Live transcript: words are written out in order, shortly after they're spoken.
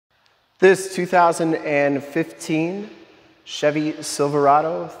This 2015 Chevy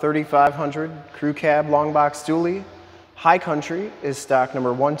Silverado 3500 Crew Cab Long Box Dually High Country is stock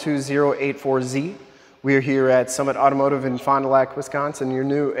number 12084Z. We are here at Summit Automotive in Fond du Lac, Wisconsin, your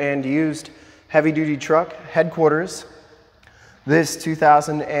new and used heavy-duty truck headquarters. This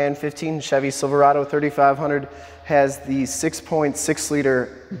 2015 Chevy Silverado 3500 has the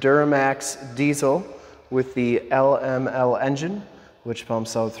 6.6-liter Duramax diesel with the LML engine, which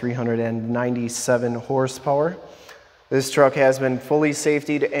pumps out 397 horsepower. This truck has been fully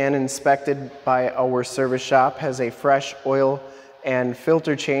safetied and inspected by our service shop, has a fresh oil and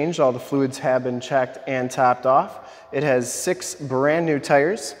filter change. All the fluids have been checked and topped off. It has 6 brand new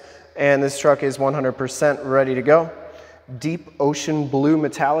tires, and this truck is 100% ready to go. Deep ocean blue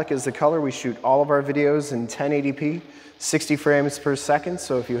metallic is the color. We shoot all of our videos in 1080p, 60 frames per second,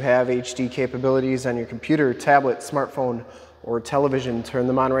 so if you have HD capabilities on your computer, tablet, smartphone, or television, turn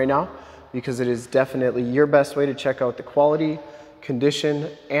them on right now, because it is definitely your best way to check out the quality, condition,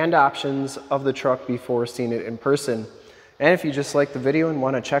 and options of the truck before seeing it in person. And if you just like the video and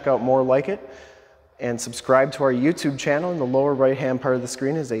want to check out more like it, and subscribe to our YouTube channel, in the lower right hand part of the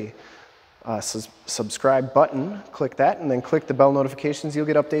screen is a subscribe button. Click that and then click the bell notifications. You'll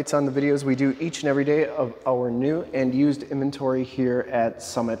get updates on the videos we do each and every day of our new and used inventory here at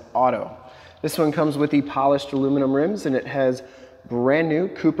Summit Auto. This one comes with the polished aluminum rims, and it has brand new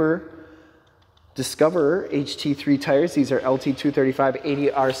Cooper Discoverer HT3 tires. These are LT235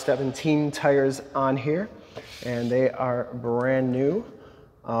 80R17 tires on here, and they are brand new.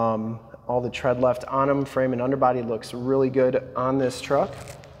 All the tread left on them. Frame and underbody looks really good on this truck.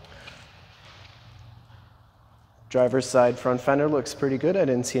 Driver's side front fender looks pretty good. I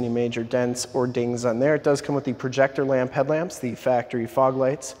didn't see any major dents or dings on there. It does come with the projector lamp headlamps, the factory fog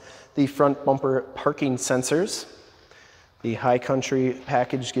lights, the front bumper parking sensors. The High Country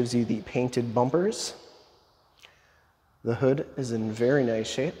package gives you the painted bumpers. The hood is in very nice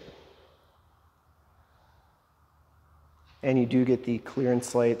shape. And you do get the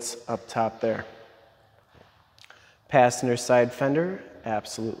clearance lights up top there. Passenger side fender,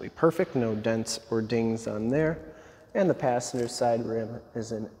 absolutely perfect. No dents or dings on there. And the passenger side rim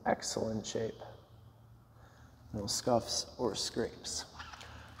is in excellent shape. No scuffs or scrapes.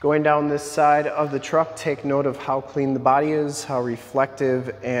 Going down this side of the truck, take note of how clean the body is, how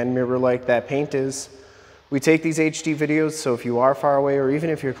reflective and mirror-like that paint is. We take these HD videos, so if you are far away or even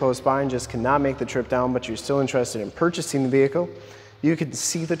if you're close by and just cannot make the trip down, but you're still interested in purchasing the vehicle, you can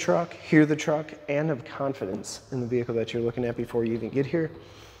see the truck, hear the truck, and have confidence in the vehicle that you're looking at before you even get here.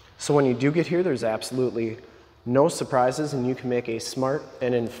 So when you do get here, there's absolutely no surprises, and you can make a smart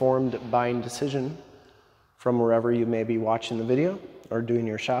and informed buying decision from wherever you may be watching the video or doing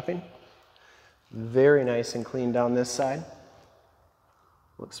your shopping. Very nice and clean down this side.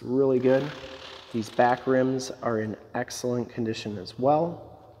 Looks really good. These back rims are in excellent condition as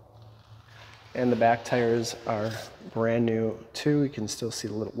well. And the back tires are brand new too. You can still see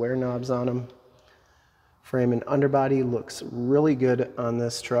the little wear knobs on them. Frame and underbody looks really good on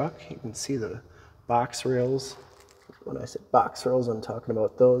this truck. You can see the box rails. When I say box rails, I'm talking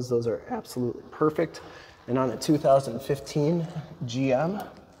about those. Those are absolutely perfect. And on a 2015 GM,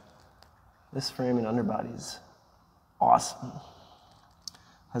 this frame and underbody is awesome.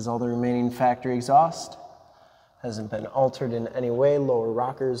 Has all the remaining factory exhaust. Hasn't been altered in any way. Lower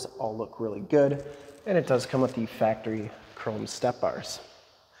rockers all look really good. And it does come with the factory chrome step bars.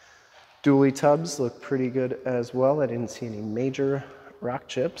 Dually tubs look pretty good as well. I didn't see any major rock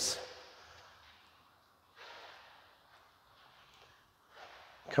chips.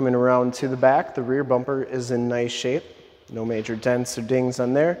 Coming around to the back, the rear bumper is in nice shape. No major dents or dings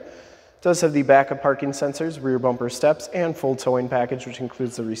on there. It does have the backup parking sensors, rear bumper steps, and full towing package, which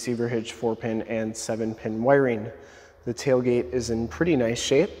includes the receiver hitch, 4-pin and 7-pin wiring. The tailgate is in pretty nice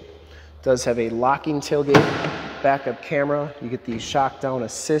shape. It does have a locking tailgate, backup camera. You get the shock down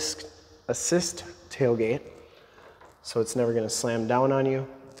assist tailgate, so it's never going to slam down on you.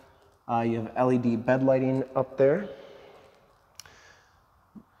 You have LED bed lighting up there.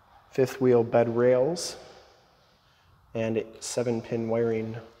 5th wheel bed rails, and 7-pin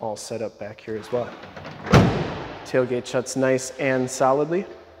wiring all set up back here as well. Tailgate shuts nice and solidly.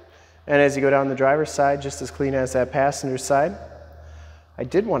 And as you go down the driver's side, just as clean as that passenger side. I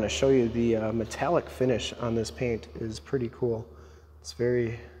did want to show you the metallic finish on this paint is pretty cool. It's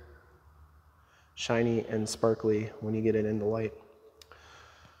very shiny and sparkly when you get it in the light.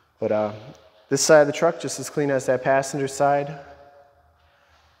 But this side of the truck, just as clean as that passenger side.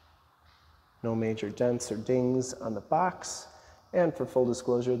 No major dents or dings on the box. And for full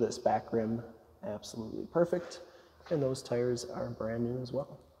disclosure, this back rim, absolutely perfect. And those tires are brand new as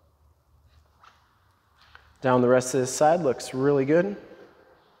well. Down the rest of this side looks really good.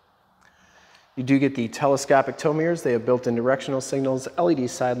 You do get the telescopic tow mirrors. They have built-in directional signals, LED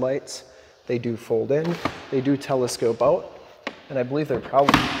side lights. They do fold in. They do telescope out. And I believe they're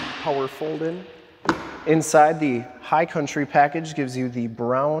probably power fold in. Inside, the High Country package gives you the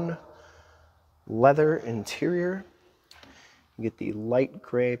brown leather interior. You get the light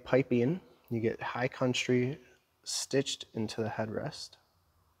gray piping. You get High Country stitched into the headrest.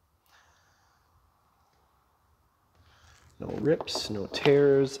 No rips, no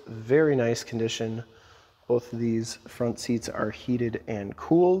tears, very nice condition. Both of these front seats are heated and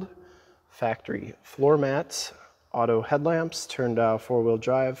cooled. Factory floor mats, auto headlamps, turn dial 4-wheel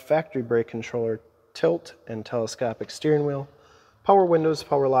drive, factory brake controller, tilt and telescopic steering wheel, power windows,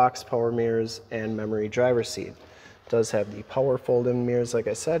 power locks, power mirrors, and memory driver's seat. It does have the power fold-in mirrors, like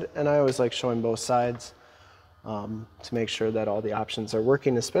I said, and I always like showing both sides to make sure that all the options are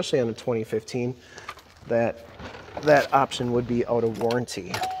working, especially on a 2015. That option would be out of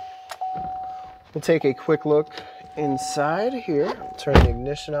warranty. We'll take a quick look inside here. Turn the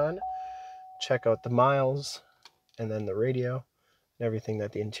ignition on, check out the miles, and then the radio, and everything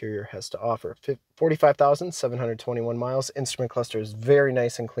that the interior has to offer. 45,721 miles. Instrument cluster is very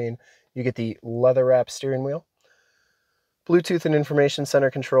nice and clean. You get the leather-wrapped steering wheel, Bluetooth and information center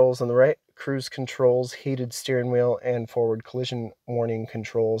controls on the right, cruise controls, heated steering wheel, and forward collision warning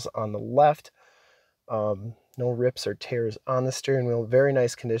controls on the left. No rips or tears on the steering wheel. Very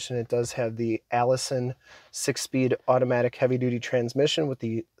nice condition. It does have the Allison 6-speed automatic heavy-duty transmission with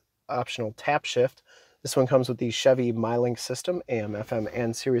the optional tap shift. This one comes with the Chevy MyLink system, AM, FM,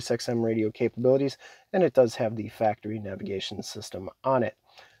 and Sirius XM radio capabilities, and it does have the factory navigation system on it.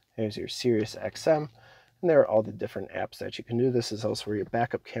 There's your Sirius XM, and there are all the different apps that you can do. This is also where your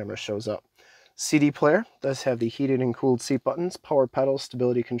backup camera shows up. CD player does have the heated and cooled seat buttons, power pedals,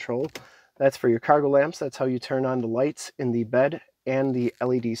 stability control. That's for your cargo lamps. That's how you turn on the lights in the bed and the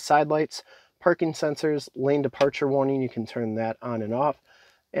LED side lights. Parking sensors, lane departure warning, you can turn that on and off,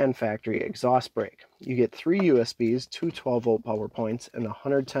 and factory exhaust brake. You get 3 USBs, 2 12-volt power points, and a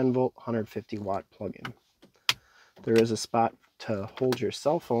 110-volt, 150-watt plug-in. There is a spot to hold your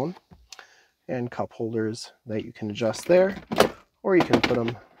cell phone and cup holders that you can adjust there, or you can put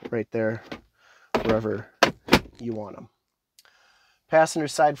them right there wherever you want them. Passenger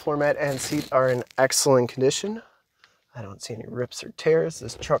side floor mat and seat are in excellent condition. I don't see any rips or tears.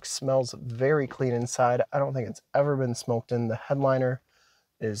 This truck smells very clean inside. I don't think it's ever been smoked in. The headliner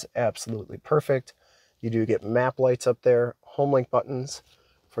is absolutely perfect. You do get map lights up there, Homelink buttons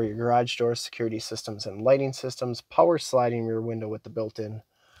for your garage doors, security systems, and lighting systems, power sliding rear window with the built-in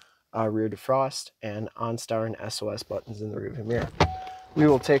rear defrost, and OnStar and SOS buttons in the rearview mirror. We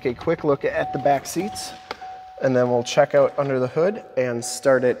will take a quick look at the back seats, and then we'll check out under the hood and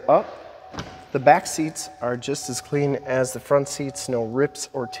start it up. The back seats are just as clean as the front seats. No rips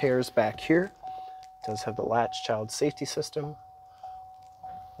or tears back here. It does have the Latch child safety system.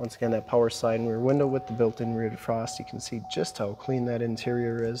 Once again, that power sliding rear window with the built-in rear defrost. You can see just how clean that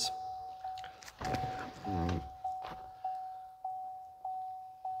interior is.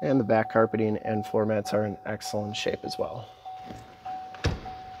 And the back carpeting and floor mats are in excellent shape as well.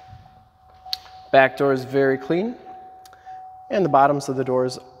 Back door is very clean, and the bottoms of the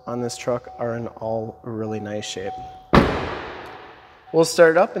doors on this truck are in all really nice shape. We'll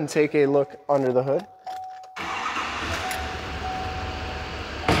start it up and take a look under the hood.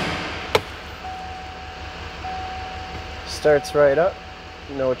 Starts right up,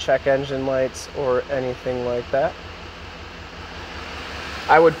 no check engine lights or anything like that.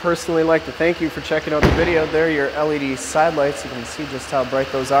 I would personally like to thank you for checking out the video. There are your LED side lights. You can see just how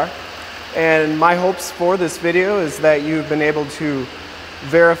bright those are. And my hopes for this video is that you've been able to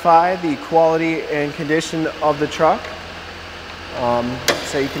verify the quality and condition of the truck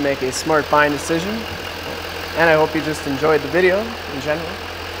so you can make a smart buying decision. And I hope you just enjoyed the video in general.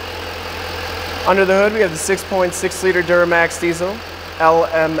 Under the hood, we have the 6.6-liter Duramax diesel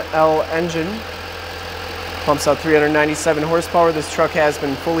LML engine. Pumps out 397 horsepower. This truck has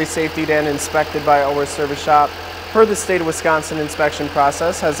been fully safetied and inspected by our service shop per the state of Wisconsin inspection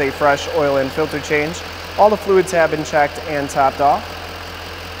process. Has a fresh oil and filter change. All the fluids have been checked and topped off.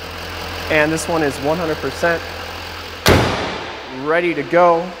 And this one is 100% ready to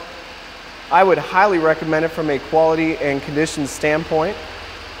go. I would highly recommend it from a quality and condition standpoint.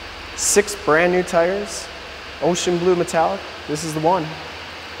 6 brand new tires, ocean blue metallic. This is the one.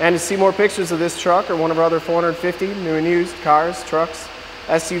 And to see more pictures of this truck or one of our other 450 new and used cars, trucks,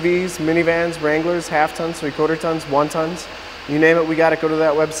 SUVs, minivans, Wranglers, half tons, 3/4 tons, 1 tons, you name it, we got it. Go to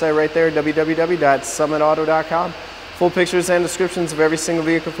that website right there, www.summitauto.com. Full pictures and descriptions of every single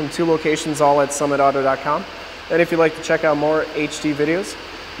vehicle from 2 locations, all at summitauto.com. And if you'd like to check out more HD videos,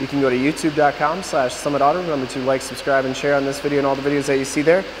 you can go to youtube.com/summitauto. Remember to like, subscribe, and share on this video and all the videos that you see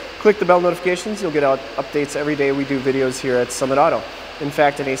there. Click the bell notifications. You'll get out updates every day we do videos here at Summit Auto. In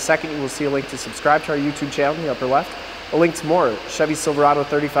fact, in a second, you will see a link to subscribe to our YouTube channel in the upper left. A link to more Chevy Silverado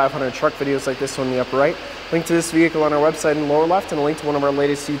 3500 truck videos like this one in the upper right. Link to this vehicle on our website in the lower left, and a link to one of our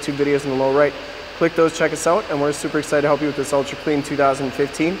latest YouTube videos in the lower right. Click those, check us out, and we're super excited to help you with this ultra clean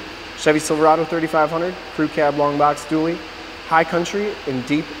 2015 Chevy Silverado 3500 Crew Cab Long Box Dually High Country in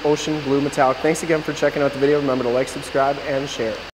deep ocean blue metallic. Thanks again for checking out the video. Remember to like, subscribe, and share.